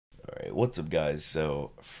What's up, guys?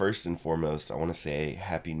 So, first and foremost, I want to say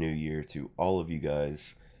Happy New Year to all of you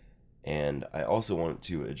guys, and I also want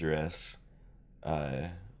to address uh,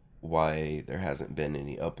 why there hasn't been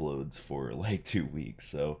any uploads for like 2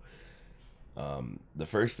 weeks. The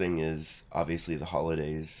first thing is obviously the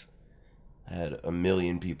holidays. I had a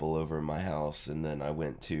million people over at my house, and then I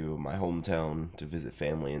went to my hometown to visit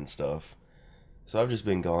family and stuff. So, I've just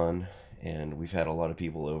been gone, and we've had a lot of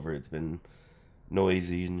people over. It's been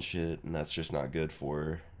noisy and shit, and that's just not good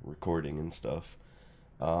for recording and stuff.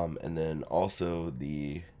 And then also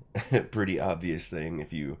the pretty obvious thing,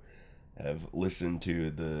 if you have listened to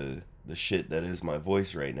the shit that is my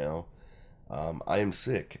voice right now, I am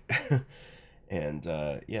sick. And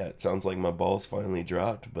yeah, it sounds like my balls finally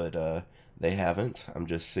dropped, but they haven't. I'm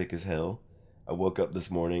just sick as hell. I woke up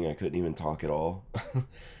this morning, I couldn't even talk at all.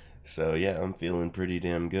 So yeah, I'm feeling pretty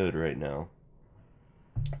damn good right now.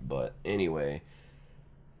 But anyway,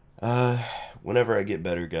 Uh, whenever I get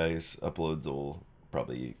better, guys, uploads will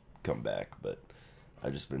probably come back, but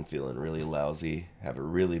I've just been feeling really lousy, have a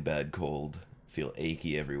really bad cold, feel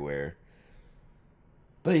achy everywhere.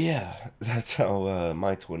 But yeah, that's how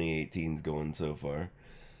my 2018's going so far.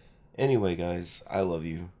 Anyway, guys, I love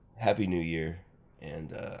you. Happy New Year,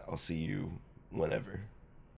 and I'll see you whenever.